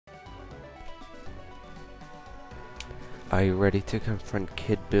Are you ready to confront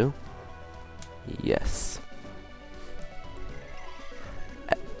Kid Buu? Yes.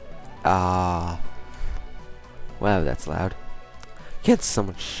 Wow, that's loud. Can't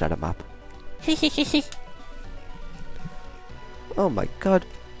someone shut him up? Oh my god,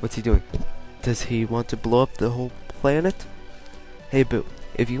 what's he doing? Does he want to blow up the whole planet? Hey Buu,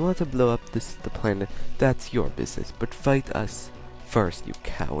 if you want to blow up the planet, that's your business, but fight us first, you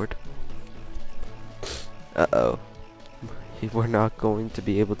coward. Uh-oh. We're not going to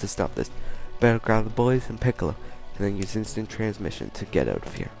be able to stop this. Better grab the boys and Piccolo, and then use instant transmission to get out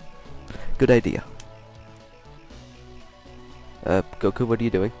of here. Good idea. Goku, what are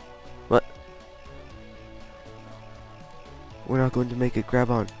you doing? What? We're not going to make it, grab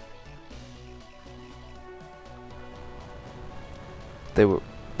on. They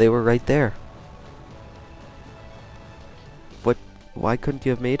were right there. What? Why couldn't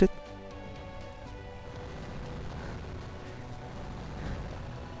you have made it?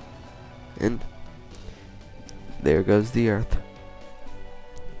 And there goes the Earth.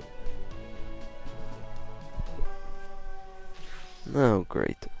 Oh,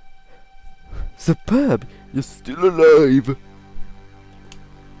 great. Superb! You're still alive!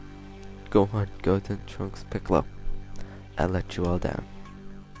 Go on, Goten, Trunks, Piccolo. I let you all down.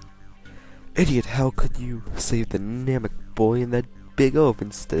 Idiot, how could you save the Namek boy and that big oaf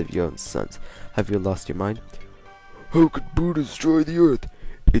instead of your own sons? Have you lost your mind? How could Buu destroy the Earth?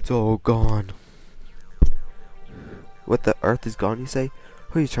 It's all gone. What, the Earth is gone, you say?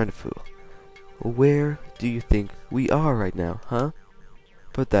 Who are you trying to fool? Where do you think we are right now, huh?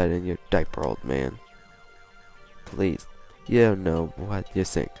 Put that in your diaper, old man. Please, you don't know what you're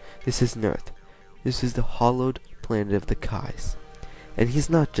saying. This isn't Earth. This is the hollowed planet of the Kais. And he's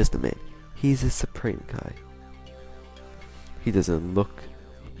not just a man. He's a supreme Kai. He does look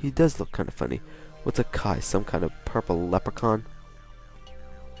kind of funny. What's a Kai? Some kind of purple leprechaun?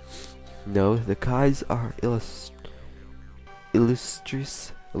 No, the Kais are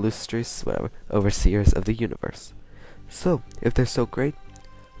illustrious, whatever, overseers of the universe. So, if they're so great,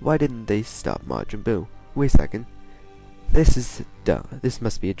 why didn't they stop Majin Buu? Wait a second. This is dumb. This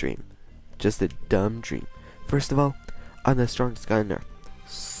must be a dream. Just a dumb dream. First of all, I'm the strongest guy on Earth,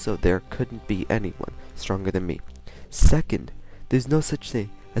 so there couldn't be anyone stronger than me. Second, there's no such thing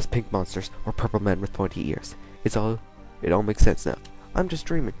as pink monsters or purple men with pointy ears. It all makes sense now. I'm just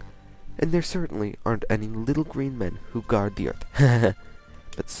dreaming. And there certainly aren't any little green men who guard the Earth.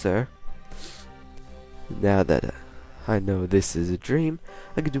 But sir, now that I know this is a dream,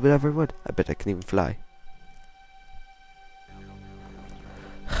 I can do whatever I want. I bet I can even fly.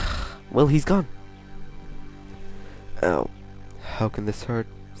 Well, he's gone. Ow. How can this hurt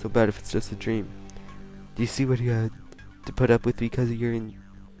so bad if it's just a dream? Do you see what you had to put up with because of your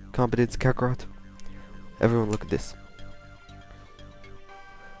incompetence, Kakarot? Everyone look at this.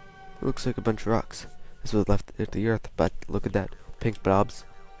 It looks like a bunch of rocks. This was left at the Earth, but look at that. Pink blobs.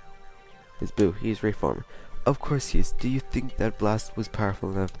 It's Buu. He's reformer. Of course he is. Do you think that blast was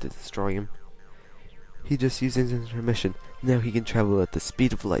powerful enough to destroy him? He just used instant transmission. Now he can travel at the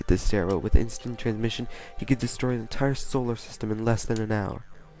speed of light. This arrow with instant transmission, he could destroy an entire solar system in less than an hour.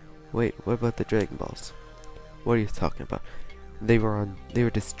 Wait, what about the Dragon Balls? What are you talking about? They were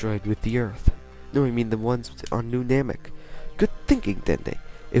destroyed with the Earth. No, I mean the ones on New Namek. Good thinking, Dende.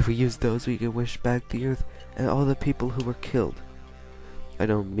 If we use those, we can wish back the Earth and all the people who were killed. I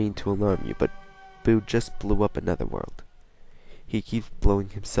don't mean to alarm you, but Buu just blew up another world. He keeps blowing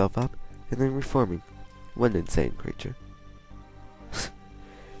himself up and then reforming. One insane creature.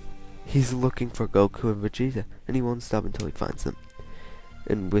 He's looking for Goku and Vegeta, and he won't stop until he finds them.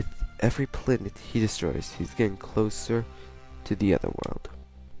 And with every planet he destroys, he's getting closer to the other world.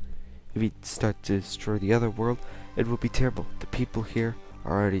 If he starts to destroy the other world, it will be terrible. The people here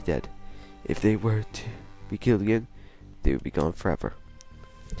are already dead. If they were to be killed again, they would be gone forever.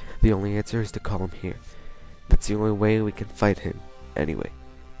 The only answer is to call him here. That's the only way we can fight him. Anyway,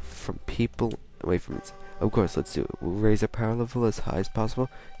 from people away from it. Of course, let's do it. We'll raise our power level as high as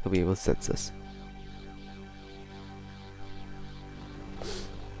possible. He'll be able to sense us.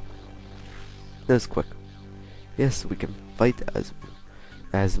 That was quick. Yes, we can fight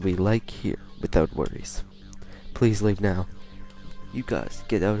as we like here, without worries. Please leave now. You guys,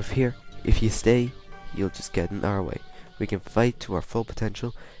 get out of here. If you stay, you'll just get in our way. We can fight to our full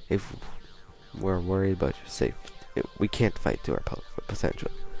potential if we're worried about your safety. We can't fight to our potential.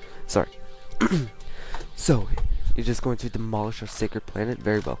 Sorry. So, you're just going to demolish our sacred planet?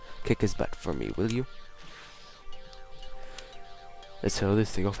 Very well. Kick his butt for me, will you? Let's settle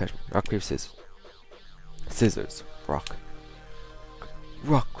this thing old-fashioned. Rock, paper, scissors. Scissors. Rock.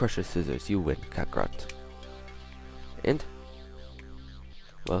 Rock, crusher, scissors. You win, Kakarot. And,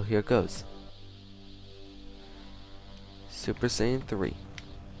 well, here goes. Super Saiyan 3.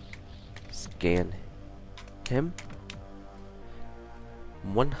 Scan him.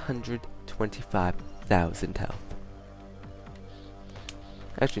 125,000 health.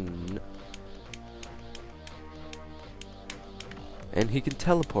 Actually, no. And he can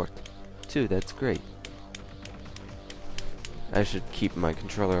teleport, too. That's great. I should keep my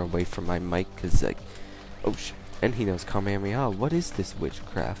controller away from my mic, cause like, oh shit. And he knows Kamehameha. What is this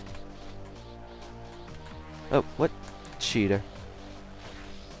witchcraft? Oh, what? Cheater.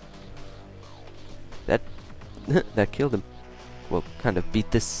 That that killed him. Well, kind of beat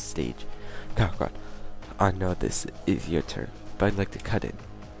this stage. Kakarot, I know this is your turn, but I'd like to cut in.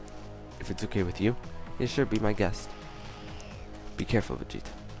 If it's okay with you, you should be my guest. Be careful, Vegeta.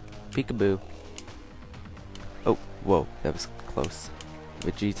 Peekaboo. Oh, whoa, that was close.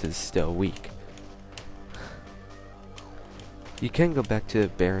 Vegeta's still weak. You can go back to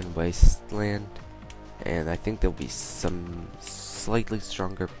Barren Wasteland, and I think there'll be some slightly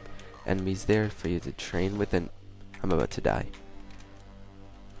stronger enemies there for you to train with, and I'm about to die.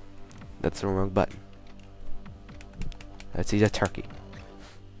 That's the wrong button. Let's eat a turkey.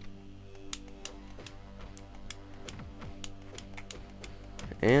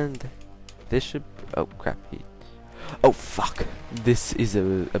 And this should... oh crap. Oh fuck. This is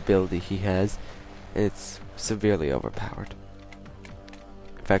a ability he has, and it's severely overpowered.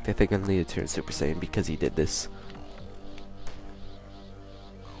 In fact, I think I need to turn Super Saiyan because he did this.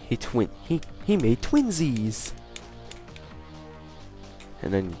 He made twinsies.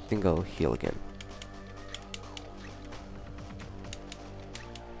 And then I think I'll heal again.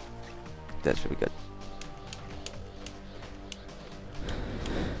 That should be good.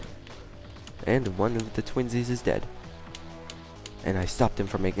 And one of the twinsies is dead. And I stopped him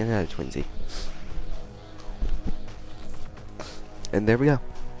from making another twinsie. And there we go.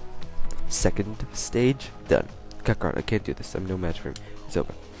 Second stage done. Kakarot, I can't do this. I'm no match for him. It's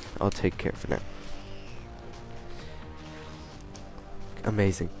over. I'll take care for now.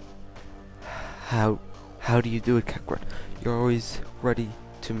 Amazing. How do you do it, Kakarot? You're always ready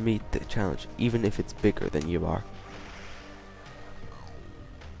to meet the challenge, even if it's bigger than you are.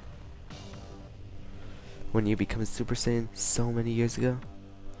 When you become a Super Saiyan so many years ago,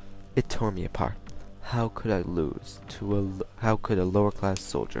 it tore me apart. How could I lose to how could a lower class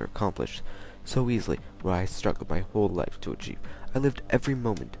soldier accomplish so easily what I struggled my whole life to achieve? I lived every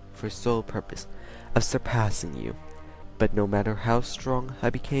moment for the sole purpose of surpassing you. But no matter how strong I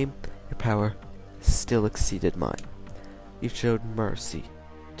became, your power still exceeded mine. You showed mercy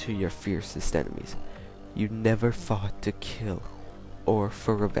to your fiercest enemies. You never fought to kill or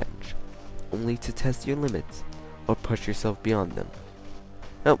for revenge, only to test your limits or push yourself beyond them.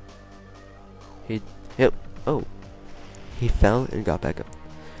 Oh. He fell and got back up.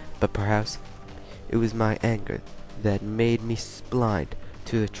 But perhaps it was my anger that made me blind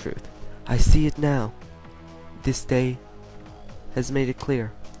to the truth. I see it now. This day has made it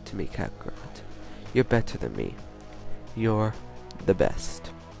clear to me, Kakarot. You're better than me. You're the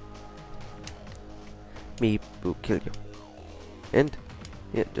best. Me, Buu, kill you. And,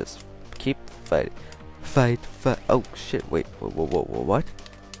 yeah, just keep fighting. Fight. Oh, shit, wait, whoa, what?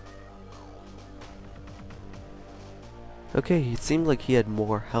 Okay, it seemed like he had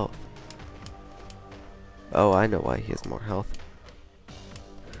more health. Oh, I know why he has more health.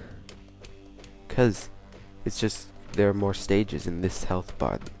 'Cause it's just there are more stages in this health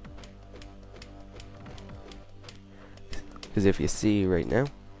bar. Because if you see right now,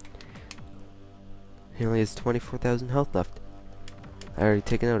 he only has 24,000 health left. I already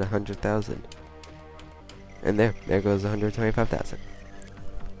taken out 100,000. And there goes 125,000.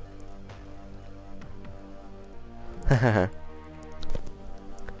 Haha.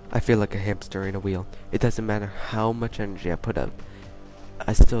 I feel like a hamster in a wheel. It doesn't matter how much energy I put out,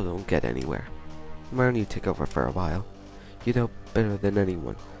 I still don't get anywhere. Why don't you take over for a while? You know better than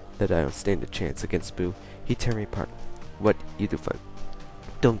anyone that I don't stand a chance against Buu. He tear me apart. What? You do fine.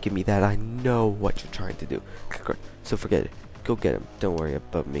 Don't give me that. I know what you're trying to do. So forget it. Go get him. Don't worry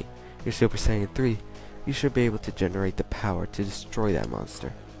about me. You're Super Saiyan 3. You should be able to generate the power to destroy that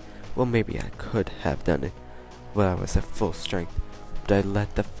monster. Well, maybe I could have done it when I was at full strength, but I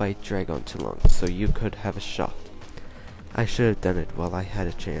let the fight drag on too long, so you could have a shot. I should have done it while I had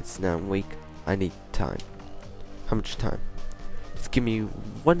a chance. Now I'm weak. I need time. How much time? Just give me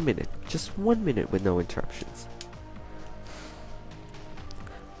 1 minute. Just 1 minute with no interruptions.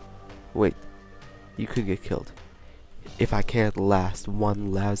 Wait. You could get killed. If I can't last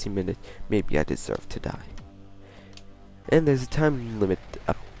 1 lousy minute, maybe I deserve to die. And there's a time limit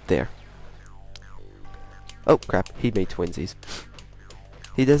up there. Oh crap, he made twinsies.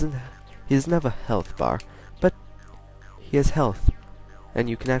 He doesn't have a health bar, but he has health. And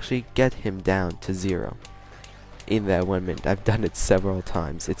you can actually get him down to 0 in that 1 minute. I've done it several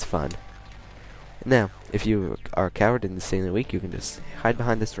times. It's fun. Now, if you are a coward and insanely weak, you can just hide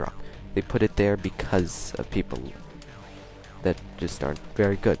behind this rock. They put it there because of people that just aren't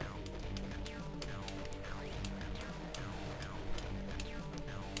very good.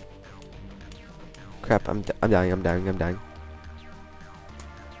 Crap, I'm dying.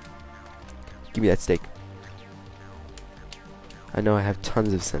 Give me that steak. I know I have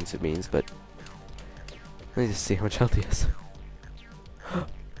tons of senzu beans, but let me just see how much health he has.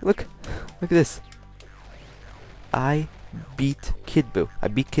 Look at this. I beat Kid Buu.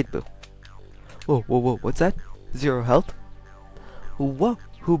 Whoa, what's that? 0 health? Whoa,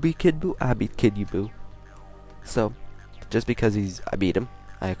 who beat Kid Buu? I beat Kid Buu. So, just because I beat him,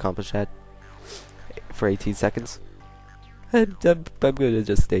 I accomplished that for 18 seconds. I'm gonna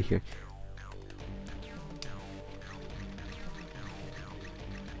just stay here.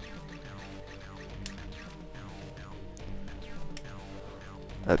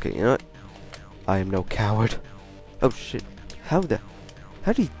 Okay, you know what? I am no coward. Oh shit. How did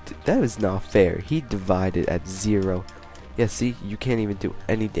he that was not fair. He divided at 0. Yeah, see, you can't even do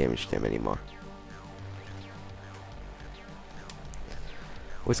any damage to him anymore.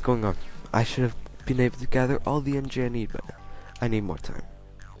 What's going on? I should have been able to gather all the energy I need, but I need more time.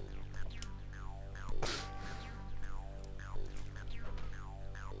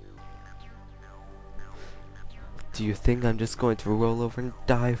 Do you think I'm just going to roll over and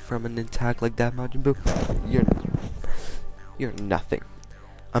die from an attack like that, Majin Buu? You're nothing.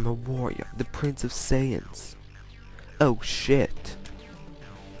 I'm a warrior, the Prince of Saiyans. Oh shit.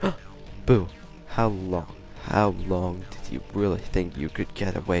 Buu, how long did you really think you could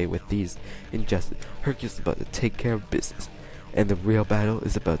get away with these injustice? Hercules is about to take care of business, and the real battle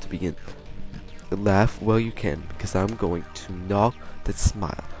is about to begin. Laugh while you can, because I'm going to knock that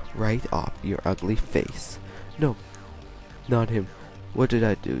smile right off your ugly face. No, not him. What did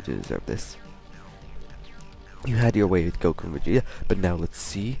I do to deserve this? You had your way with Goku and Vegeta, but now let's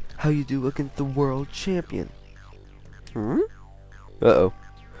see how you do against the world champion. Uh-oh.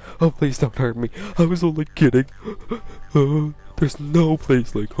 Oh, please don't hurt me. I was only kidding. There's no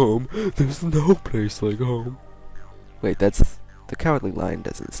place like home. There's no place like home. Wait, that's... The Cowardly Lion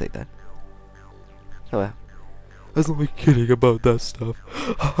doesn't say that. Oh, well. I was only kidding about that stuff.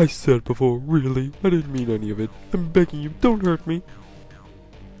 I said before, really. I didn't mean any of it. I'm begging you, don't hurt me.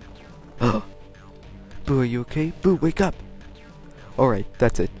 Buu, are you okay? Buu, wake up! Alright,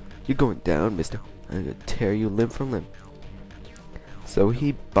 that's it. You're going down, mister. I'm gonna tear you limb from limb. So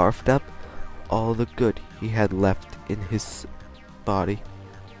he barfed up all the good he had left in his body.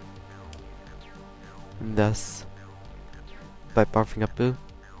 And thus, by barfing up Buu,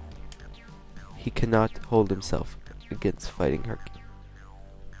 he cannot hold himself against fighting Hercules.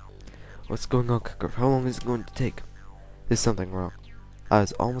 What's going on, Kakarot? How long is it going to take? There's something wrong. I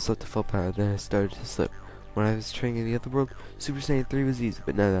was almost up to full power, then I started to slip. When I was training in the other world, Super Saiyan 3 was easy,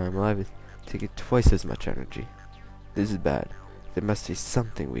 but now that I'm alive, it's taking twice as much energy. This is bad. There must be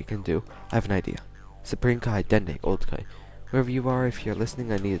something we can do. I have an idea. Supreme Kai, Dende, Old Kai. Wherever you are, if you're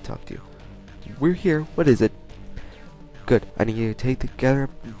listening, I need to talk to you. We're here. What is it? Good. I need you to take the gather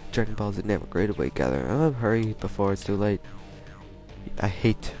up Dragon Balls and network right away. Gather. Oh, hurry before it's too late. I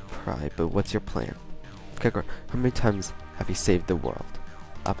hate to pry, but what's your plan? Kakarot, how many times have you saved the world?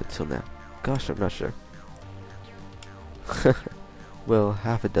 Up until now. Gosh, I'm not sure. Well,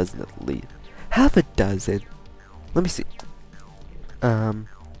 half a dozen at least. Half a dozen? Let me see.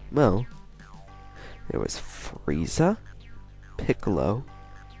 Well, there was Frieza, Piccolo,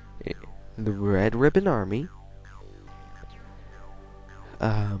 the Red Ribbon Army,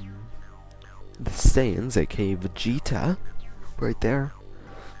 the Saiyans, aka Vegeta, right there.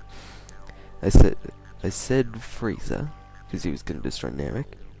 I said Frieza, because he was gonna destroy Namek.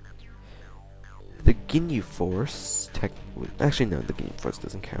 The Ginyu Force, actually no, the Ginyu Force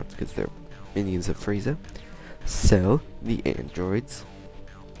doesn't count because they're minions of Frieza. Cell, the androids.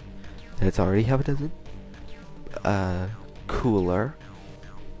 That's already half a dozen. Cooler.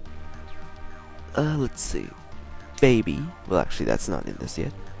 Let's see. Baby. Well, actually, that's not in this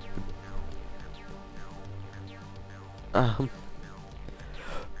yet.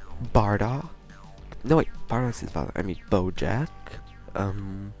 Bardock. No, wait. Bardock's his father. I mean, Bojack.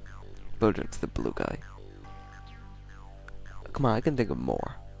 Bojack's the blue guy. Come on, I can think of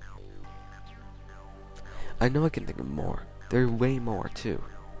more. I know I can think of more. There are way more, too.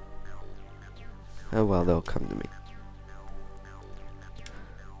 Oh well, they'll come to me.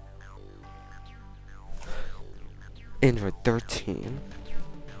 Android 13.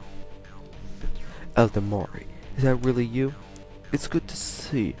 Elder Mori, is that really you? It's good to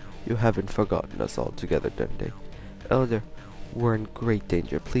see you haven't forgotten us altogether, Dende. Elder, we're in great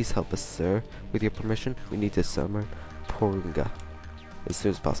danger. Please help us, sir. With your permission, we need to summon Porunga as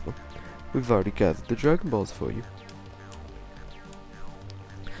soon as possible. We've already gathered the Dragon Balls for you.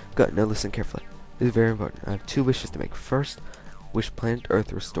 Good, now listen carefully. This is very important. I have 2 wishes to make. First, wish planet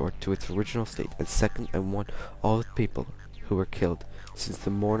Earth restored to its original state. And second, I want all the people who were killed since the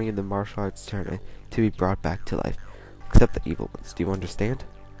morning of the martial arts tournament to be brought back to life. Except the evil ones. Do you understand?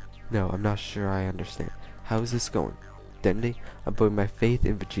 No, I'm not sure I understand. How is this going? Dende, I'm putting my faith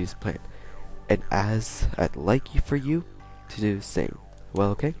in Vegeta's plan. And as I'd like for you to do the same.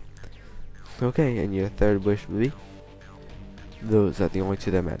 Well, okay? Okay, and your third wish would be? Those are the only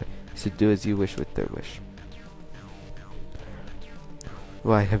 2 that matter. So do as you wish with their wish.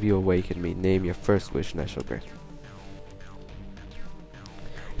 Why have you awakened me? Name your first wish and I shall grant.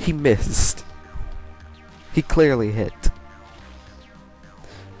 He missed. He clearly hit.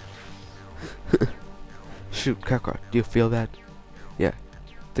 Shoot, Kakarot, do you feel that? Yeah.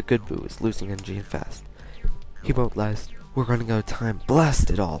 The good Buu is losing energy and fast. He won't last. We're running out of time.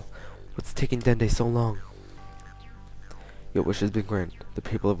 Blast it all! What's taking Dende so long? Your wish has been granted. The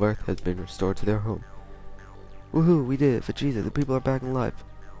people of Earth has been restored to their home. Woohoo, we did it, Vegeta. The people are back alive.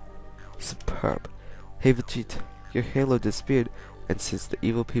 Superb. Hey, Vegeta, your halo disappeared, and since the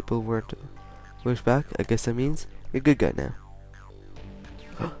evil people weren't wished back, I guess that means you're a good guy now.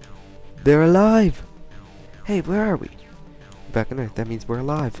 They're alive! Hey, where are we? Back on Earth, that means we're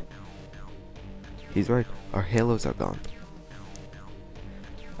alive. He's right, our halos are gone.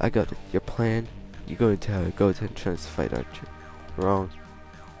 I got it. Your plan, you're going to go to Entrance to fight, aren't you? Wrong.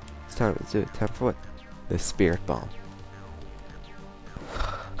 It's time to do it. Time for what? The Spirit Bomb.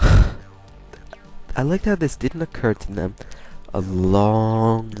 I liked how this didn't occur to them a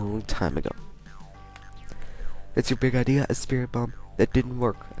long time ago. It's your big idea, a Spirit Bomb that didn't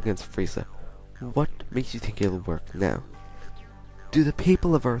work against Frieza. What makes you think it'll work now? Do the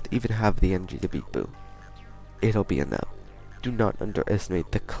people of Earth even have the energy to beat Buu? It'll be enough. Do not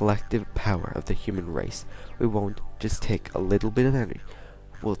underestimate the collective power of the human race. We won't just take a little bit of energy.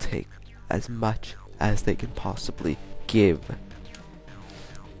 We'll take as much as they can possibly give.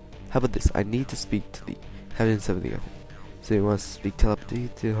 How about this? I need to speak to the heavens of the earth. So he wants to speak telepathy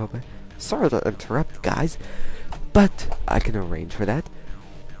to help me? Sorry to interrupt, guys, but I can arrange for that.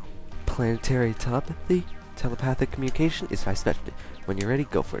 Planetary telepathic communication is my specialty. When you're ready,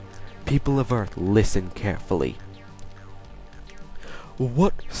 go for it. People of Earth, listen carefully.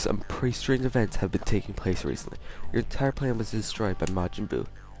 Some pretty strange events have been taking place recently. Your entire plan was destroyed by Majin Buu,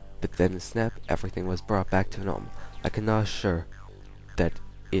 but then in a snap, everything was brought back to normal. I cannot assure that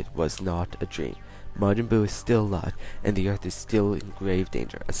it was not a dream. Majin Buu is still alive, and the Earth is still in grave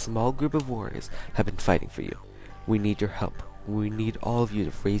danger. A small group of warriors have been fighting for you. We need your help. We need all of you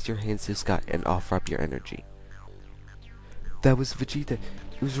to raise your hands to the sky and offer up your energy. That was Vegeta.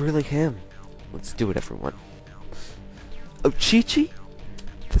 It was really him. Let's do it, everyone. Oh, Chi-Chi?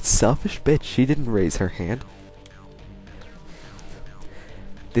 That selfish bitch, she didn't raise her hand.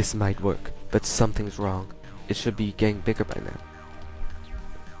 This might work, but something's wrong. It should be getting bigger by now.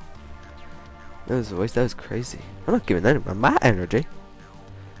 That was a voice, that was crazy. I'm not giving anyone my energy.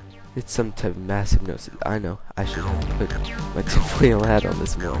 It's some type of mass hypnosis. I know, I should have put my tinfoil hat on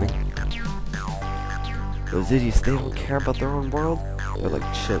this morning. Those idiots, they don't care about their own world. They're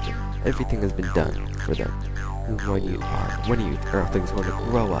like children. Everything has been done for them. When you Earthlings want to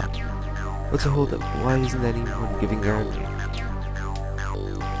grow up. What's a hold up? Why isn't anyone giving their energy?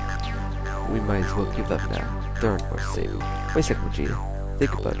 We might as well give up now. There aren't more saving. Wait a second, Vegeta.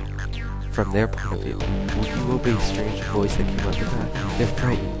 Think about it. From their point of view, would you obey a strange voice that came out the back? They're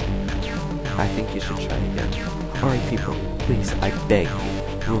frightened. I think you should try again. Alright people, please, I beg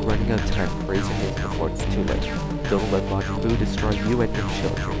you. We're running out of time. Raise your hands before it's too late. Don't let Majin Buu destroy you and your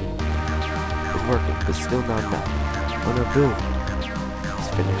children. It's working, but still not enough. Oh no, Buu! It's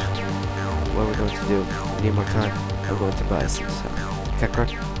finished. What we're going to do, we need more time. I'm going to buy some stuff.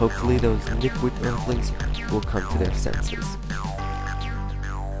 Kakarot, hopefully those liquid Earthlings will come to their senses.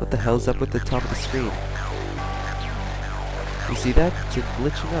 What the hell's up with the top of the screen? You see that? It's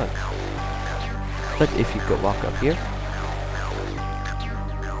glitching out. But if you go walk up here,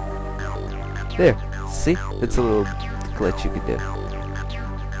 there, see? It's a little glitch you can do.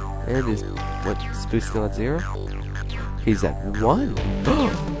 And is Buu still at 0? He's at 1.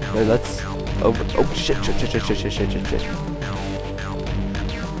 Wait, that's over. Oh shit.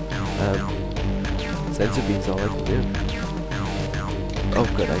 Sensor beam's all I can do. Oh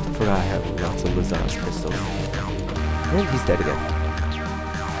good, I forgot I have lots of Lazarus crystals. And he's dead again.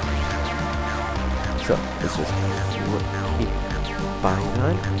 So, let's just keep buying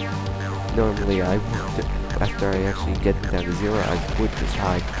on. Normally I would, after I actually get him down to 0, I would just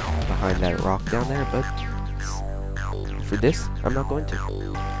hide behind that rock down there, but for this, I'm not going to.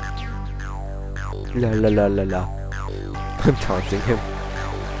 La la la la la. I'm taunting him.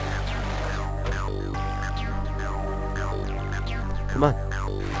 Come on.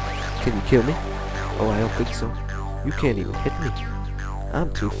 Can you kill me? Oh, I don't think so. You can't even hit me.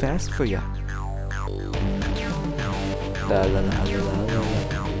 I'm too fast for ya. La la la la la la.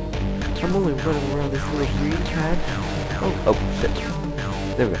 I'm only running around this little green patch. Oh shit.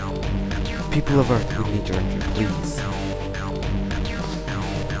 There we go. People of Earth, we need your entry, please.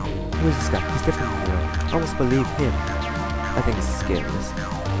 Who is this guy? He's different from me. I almost believe him. I think he's scandalous.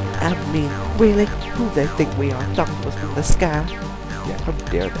 I mean, really? Who they think we are? Talking to us from the sky? Yeah, how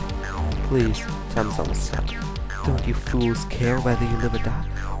dare they? Please, tell me something to stop. Don't you fools care whether you live or die?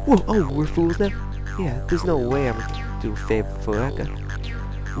 Whoa, oh, we're fools now? Yeah, there's no way I'm gonna do a favor for that guy.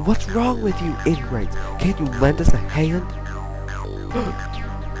 What's wrong with you, ingrates? Can't you lend us a hand?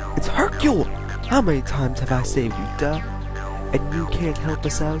 It's Hercule! How many times have I saved you, duh? And you can't help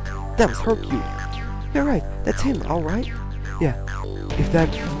us out? That was Hercule. You're right, that's him, alright? Yeah, if that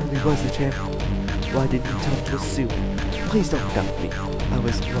really was the champ, why didn't you talk to us sooner? Please don't doubt me. I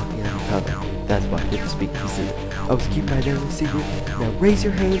was walking out of cover. That's why I didn't speak too soon. I was keeping my name secret. Now raise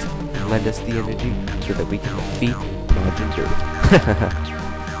your hands and lend us the energy so that we can defeat Majin Buu.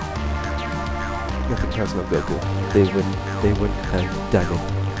 Nothing personal, Goku. They wouldn't have done it.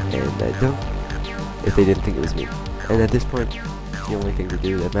 And I don't if they didn't think it was me. And at this point, the only thing to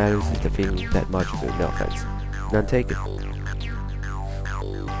do that matters is defeating that Majin Buu, no offense. None taken.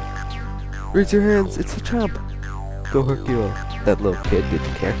 Raise your hands, it's a chomp! Go Hercule. That little kid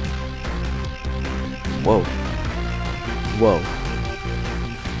didn't care. Whoa. Whoa.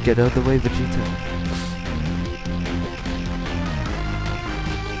 Get out of the way, Vegeta.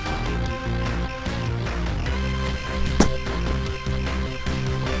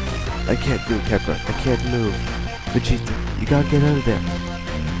 I can't do it, Kakarot. I can't move. Vegeta, you gotta get out of there.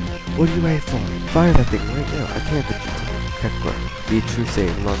 What are you waiting for? Fire that thing right now. I can't, Vegeta. Kakarot, be a true Saiyan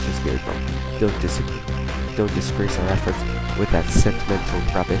and launch your spirit bomb. Don't disgrace our efforts with that sentimental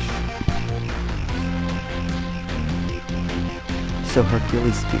rubbish. So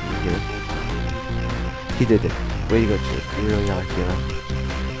Hercules speaking here. He did it. Way to go, Chip. You really are, hero.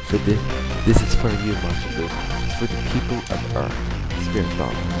 So this is for you, Majin Buu. It's for the people of Earth. Spirit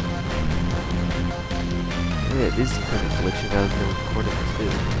bomb. Yeah, it is kind of glitching out of the recording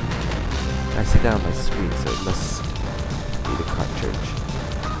too. I see that on my screen, so it must be the cartridge.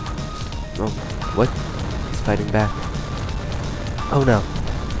 Oh, what? He's fighting back. Oh no.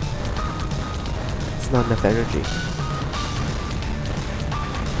 It's not enough energy.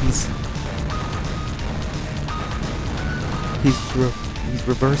 He's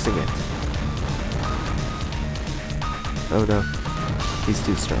reversing it. Oh no. He's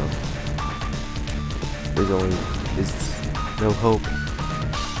too strong. There's no hope.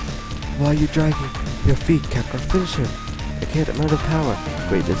 Why are you dragging your feet, Kakarot? Finish him. I can't, I'm out of power.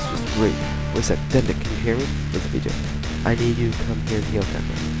 Great, that's just great. What's that? Dendek, can you hear me? It's VJ. I need you to come here and heal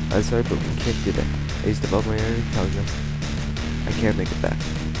Kakarot. I'm sorry, but we can't do that. I used up all my energy telling us I can't make it back.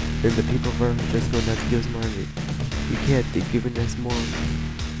 Then the people of Earth are just going to have to give us more energy. You can't, they've given us more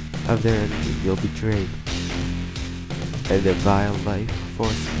of their energy. You'll be drained. And their vile life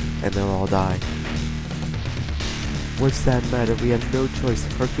force, and they'll all die. What's that matter? We have no choice.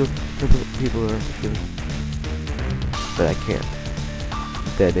 Hercule, people are Hercule. But I can't.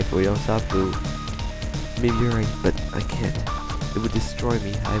 Then if we don't stop Buu, maybe you're right, but I can't. It would destroy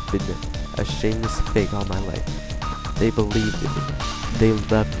me. I've been a shameless fake all my life. They believed in me. They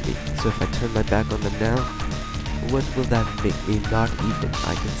loved me. So if I turn my back on them now, what will that make me? Not even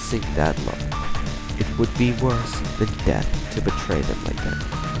I can sink that low. It would be worse than death to betray them like that.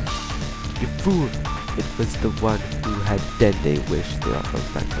 You fool! It was the one who had Dende wish they all comes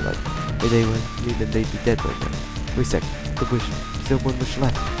back to life. If they went, then they'd be dead right now. Wait a sec, the wish. Still one wish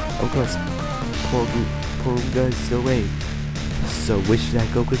left. Of course, poor Unga is still away. So wish that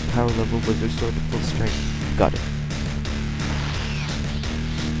Goku's power level was restored to full strength. Got it.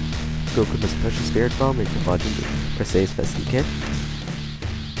 Goku must push a spirit bomb into Majin Buu. Press A as fast as you can.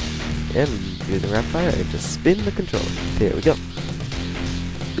 And do the rapid fire and just spin the controller. There we go.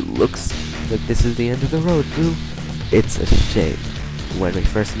 It looks like this is the end of the road, Buu. It's a shame. When we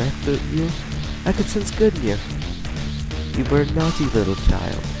first met you, I could sense good in you. You were a naughty little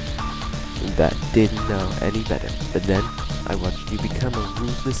child that didn't know any better. But then, I watched you become a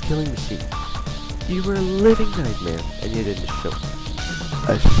ruthless killing machine. You were a living nightmare, and you didn't show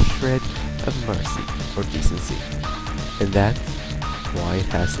a shred of mercy or decency. And that's why it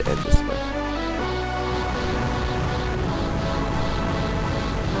has to end this way.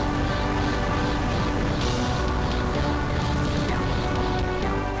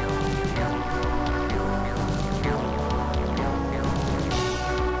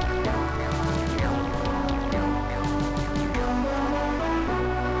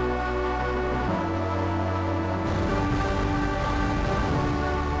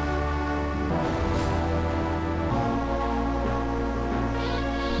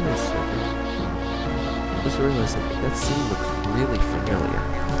 Just realizing that scene looks really familiar,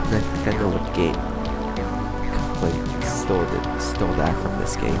 and I think I know what game stole that from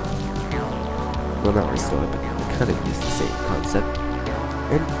this game. Well, not restore, but they kind of used the same concept.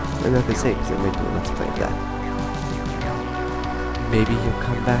 And I'm not gonna say because I might do a let's play of that. Maybe you'll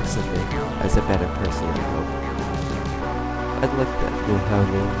come back someday as a better person, I hope. I'd like that. We'll have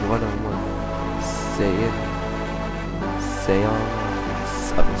a one-on-one.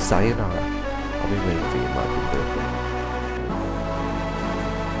 Sayonara. I'll be waiting for you, Majin Buu.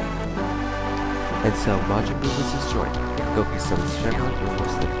 And so Majin Buu was destroyed. Goku summons Shenron and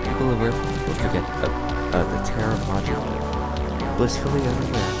most of the people of Earth will forget the terror of Majin Buu. Blissfully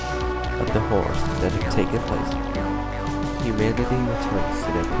unaware of the horrors that have taken place, humanity returns to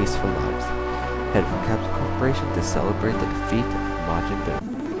their peaceful lives. Head for Capsule Corporation to celebrate the defeat of Majin Buu.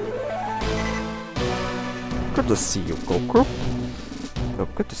 Good to see you, Goku. Oh,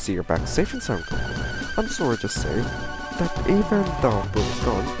 good to see you're back safe and sound, Goku. I'm sorry to say that even though Buu is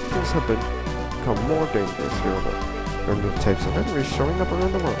gone, things have become more dangerous here and there. There are new types of enemies showing up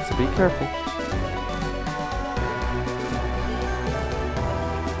around the world, so be careful.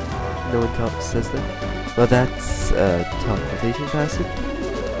 No one says that? Well, that's a teleportation passage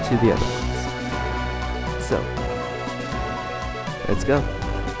to the other ones. So, let's go.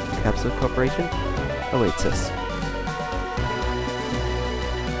 Capsule Corporation awaits us.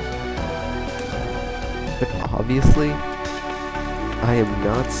 But obviously, I am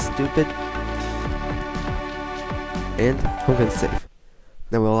not stupid, and I'm gonna save.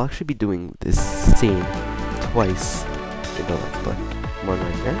 Now we'll actually be doing this scene twice in the Let's Play. One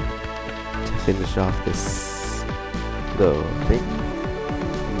right here, to finish off this little thing.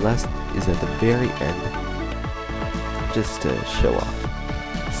 And last is at the very end, just to show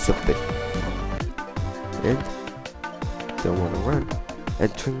off something. And don't want to run.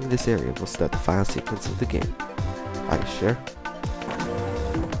 Entering this area will start the final sequence of the game. Are you sure?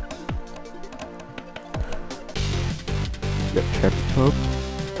 No, Chapter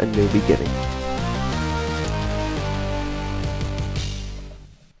 12, A New Beginning.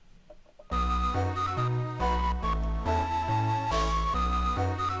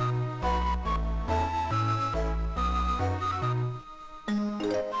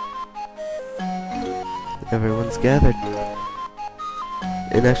 Everyone's gathered.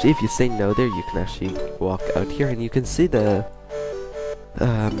 And actually, if you say no there, you can actually walk out here and you can see the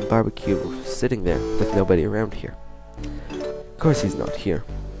barbecue sitting there with nobody around here. Of course he's not here.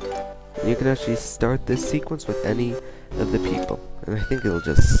 And you can actually start this sequence with any of the people. And I think it'll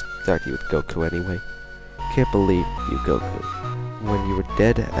just start you with Goku anyway. Can't believe you, Goku. When you were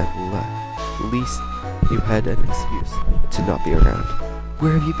dead at least you had an excuse to not be around.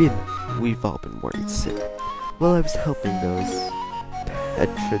 Where have you been? We've all been worried sick. Well, I was helping those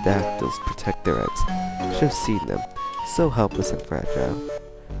Petrodactyls protect their eggs. Should have seen them. So helpless and fragile.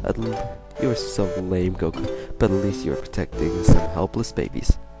 You were so lame, Goku, but at least you were protecting some helpless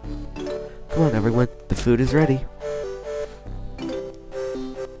babies. Come on, everyone. The food is ready.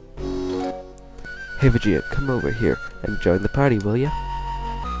 Hey, Vegeta, come over here and join the party, will ya?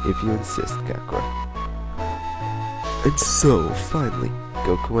 If you insist, Kakarot. And so, finally,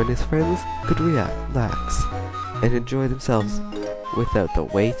 Goku and his friends could relax and enjoy themselves without the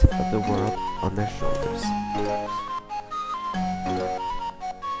weight of the world on their shoulders.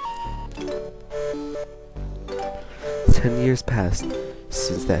 Ten years passed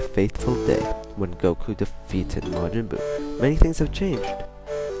since that fateful day when Goku defeated Majin Buu. Many things have changed.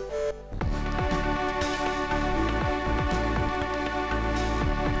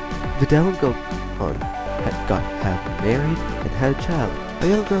 Videl and Gohan have married and had a child, a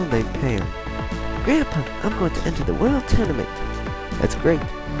young girl named Pam. Grandpa, I'm going to enter the World Tournament. That's great.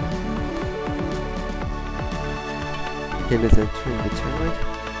 Pam is entering the tournament,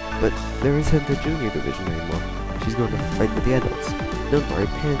 but there isn't a junior division anymore. She's going to fight with the adults. Don't worry,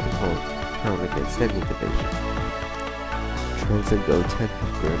 Pam can hold her own against any division. Trunks and Goten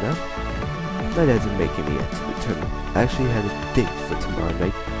have grown up. My dad's making me into the tournament. I actually had a date for tomorrow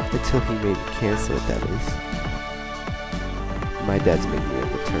night Until he made me cancel it, that is. My dad's made me a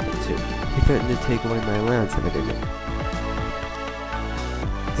return too. He threatened to take away my allowance if I didn't.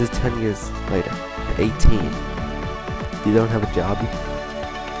 This is 10 years later. You're 18. You don't have a job? I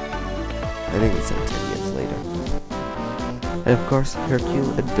think it's 10 years later. And of course,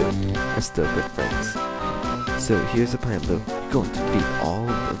 Hercule and Boo are still good friends. So here's the plan, Boo. You're going to beat all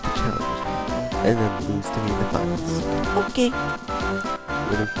of the challenges, and then lose to me in the finals. Okay.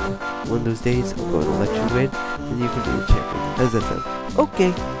 One of those days, I'm going to let you win, and you can be the champion. How's that sound?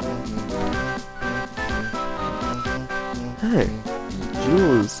 Okay. Hey,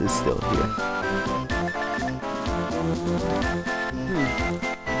 Jules is still here.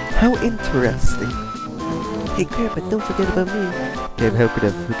 How interesting. Hey Grandpa, don't forget about me. Dan, how could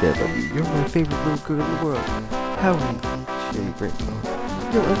I forget about you? You're my favorite little girl in the world. How are you? Cheer your Grandpa.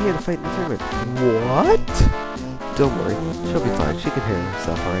 No, I'm here to fight in the tournament. What? Don't worry, she'll be fine. She can handle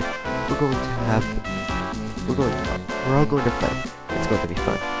herself, alright? We're all going to fight. It's going to be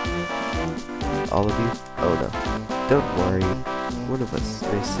fun. All of you? Oh no. Don't worry. One of us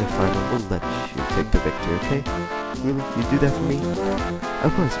makes the final. We'll let you take the victory, okay? Really? You do that for me?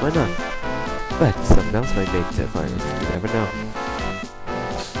 Of course, why not? But someone else might make it to the finals. You never know.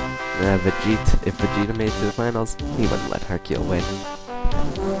 If Vegeta made it to the finals, he wouldn't let Hercule win.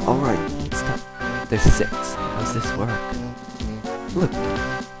 Alright, it's time. There's 6. How's this work? Look.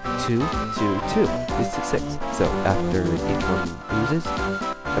 2, 2, 2. It's 6. So after each one loses,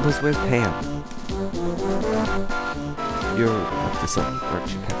 I must where's Pam? You're up to something, aren't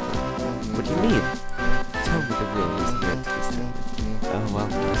you, Captain? What do you mean? Tell me the real reason you went to this tournament. Oh, well,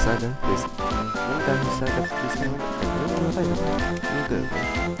 I signed up. There's one guy who signed up to this tournament, and you don't know if I know. You're good,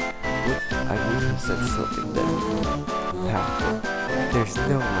 man. I would have said something that powerful. There's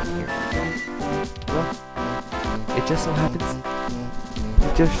no one here. Well, it just so happens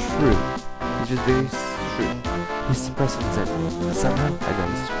he's just shrewd. He's just very shrewd. He's suppressing his enemy. But somehow, I know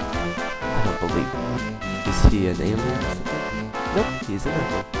this is true. I don't believe it. Is he an alien or something? Nope, he's an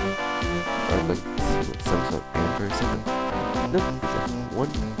animal. Or like some sort of android or something. Nope, he's a 100%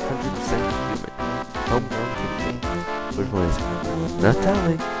 human. Homegrown human being. Which one is it? Not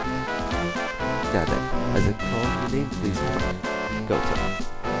telling. Now then, as I call your name, please come on. Go to him.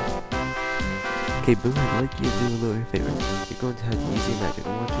 Okay, Boo, I'd like you to do a little favor. You're going to have to use your magic. I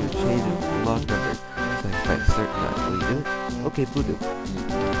want you to change the log numbers so I can fight a certain time. Will you do it? Okay, Boo, do.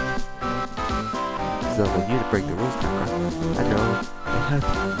 It's not on you to break the rules, Kaka. I know. I have to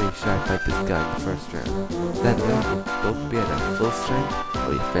make sure I fight this guy in the first round. That way, we'll both be at our full strength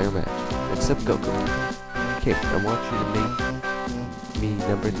or your fair match. Except Goku. Okay, I want you to make me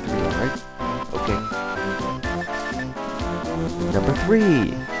number 3, alright? Okay. Number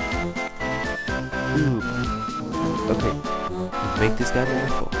 3! Ooh. Okay. Make this guy number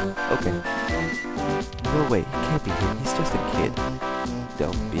 4. Okay. No way, he can't be him. He's just a kid.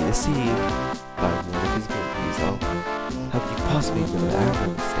 Don't be deceived by one of his abilities. How could you possibly know that I have a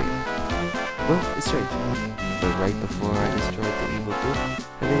mistake? Well, it's strange. But right before I destroyed the evil Boo,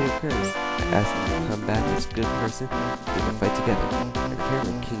 I made an appearance. I asked him to come back as a good person. We can fight together. And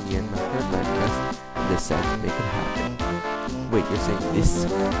apparently King Yen heard my request and decided to make it happen. Wait, you're saying this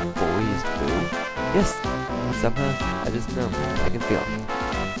boy is Boo? Yes. Somehow, I just know. I can feel it.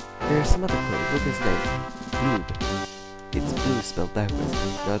 There's some other clues. Look at his name. Boob. It's Boo spelled backwards.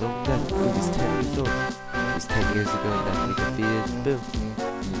 Not only that, Boo is 10 years old. It was 10 years ago that we defeated Boo.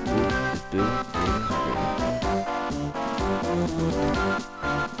 Boo is Boo reincarnated.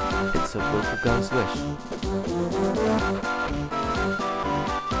 And so Goku got his wish.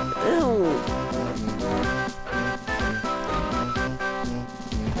 Ew!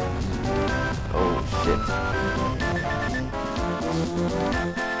 Oh shit.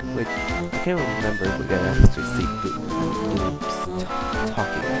 Wait, I can't remember if we got actually see Boo's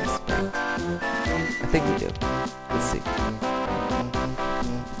talking in this sprite. I think we do. Let's see.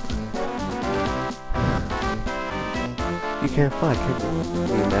 You can't fly, can you?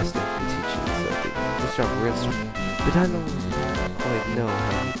 Be a master can teach you something. Just drop real strong. But I don't quite know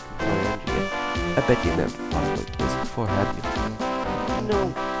how you can play under yet. I bet you never fought like this before, have you?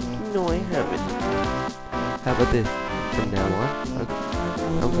 No, I haven't. How about this? From now on,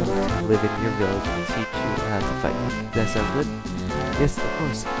 I'm going to live in your village and teach you how to fight. Does that sound good? Yes, of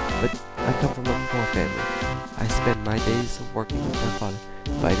course. But I come from a poor family. I spend my days working with my father.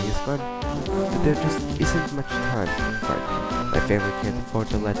 Fighting is fun, but there just isn't much time to fight. My family can't afford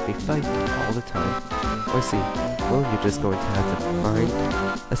to let me fight all the time. I see. Well, you're just going to have to find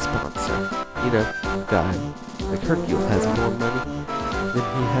a sponsor. You know, guy. Like Hercule has more money than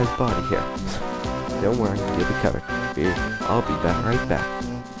he has body here. Don't worry, you'll be covered. I'll be back right back.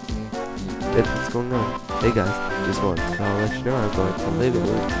 Hey, what's going on? Hey guys, just wanted to let you know I'm going to live in a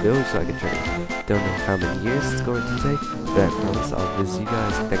village like a dream. Don't know how many years it's going to take, but I promise I'll visit you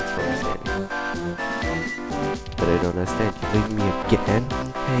guys. Thanks for understanding. But I don't understand. You leaving me again?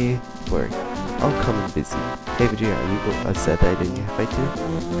 Hey, worry. I'll come and visit. Hey Vegeta, are you upset that I didn't invite you?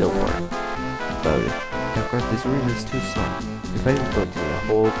 Don't worry about it. Now, Garth, this arena is too small. If I was going to need a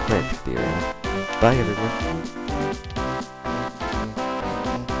whole plant to the arena. Bye, everyone.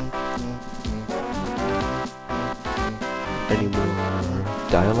 Any more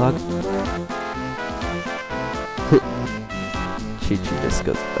dialogue? Chi-Chi just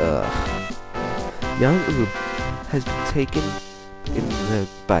goes, ugh. Young Oob has been taken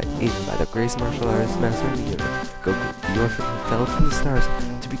by the greatest martial arts master in the universe. Goku, the orphan who fell from the stars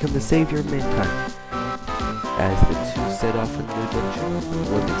to become the savior of mankind. As the two set off on a new adventure,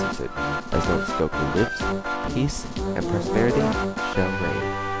 one thing is certain: as long as Goku lives, peace and prosperity shall reign.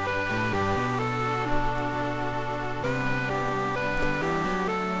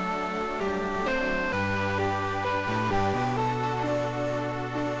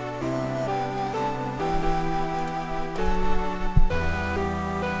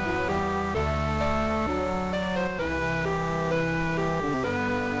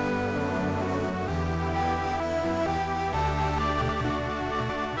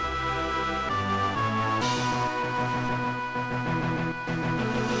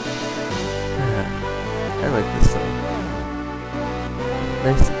 I like this song.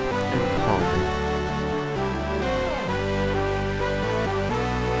 Nice and calming.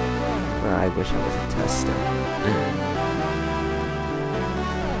 Well, I wish I was a tester. Oh,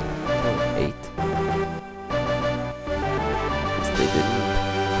 8. Because they didn't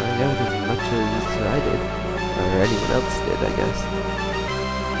find out as much as I did. Or anyone else did, I guess.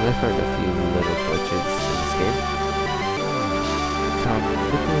 And I found a few little glitches in this game. Tom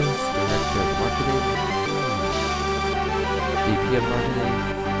Nicholas, Director of Marketing. VP of Marketing,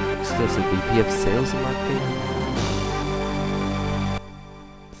 exclusive VP of Sales and Marketing.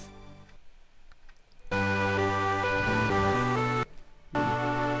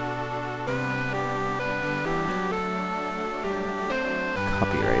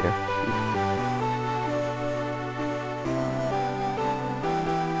 Copywriter.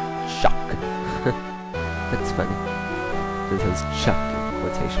 Shock. That's funny. It says shock in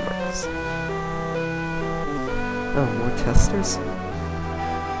quotation marks. Oh, more testers?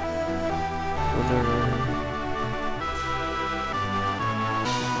 Wonder...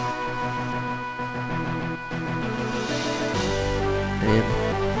 And...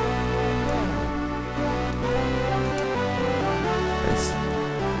 Let's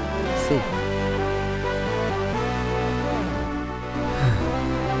see.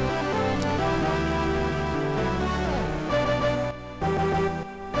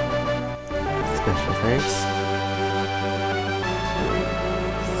 Special thanks.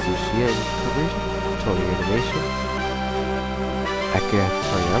 Incorporation, Tony Animation, Akira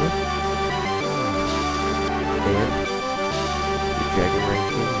Toriyama, and the Dragon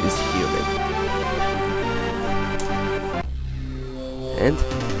Ranking is human. And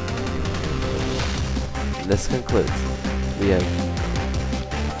this concludes. We have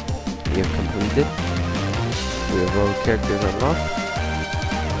completed. We have all the characters unlocked.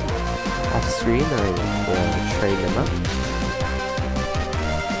 Off screen, I will train them up.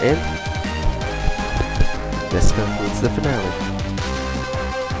 And this concludes the finale.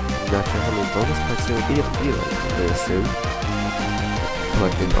 Not sure how many bonus parts there will be, a few, I assume.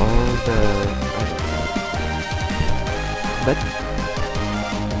 Collecting all the items. But,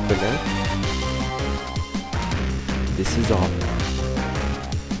 for now, this is all.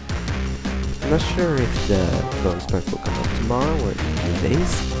 I'm not sure if the bonus parts will come up tomorrow or in a few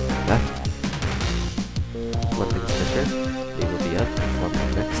days, but one thing's for sure. They will be up before my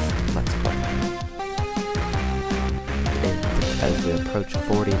next Let's Play. And as we approach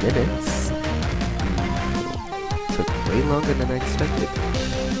 40 minutes, took way longer than I expected.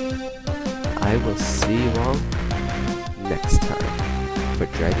 I will see you all next time for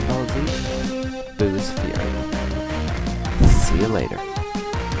Dragon Ball Z Buu Fury. See you later.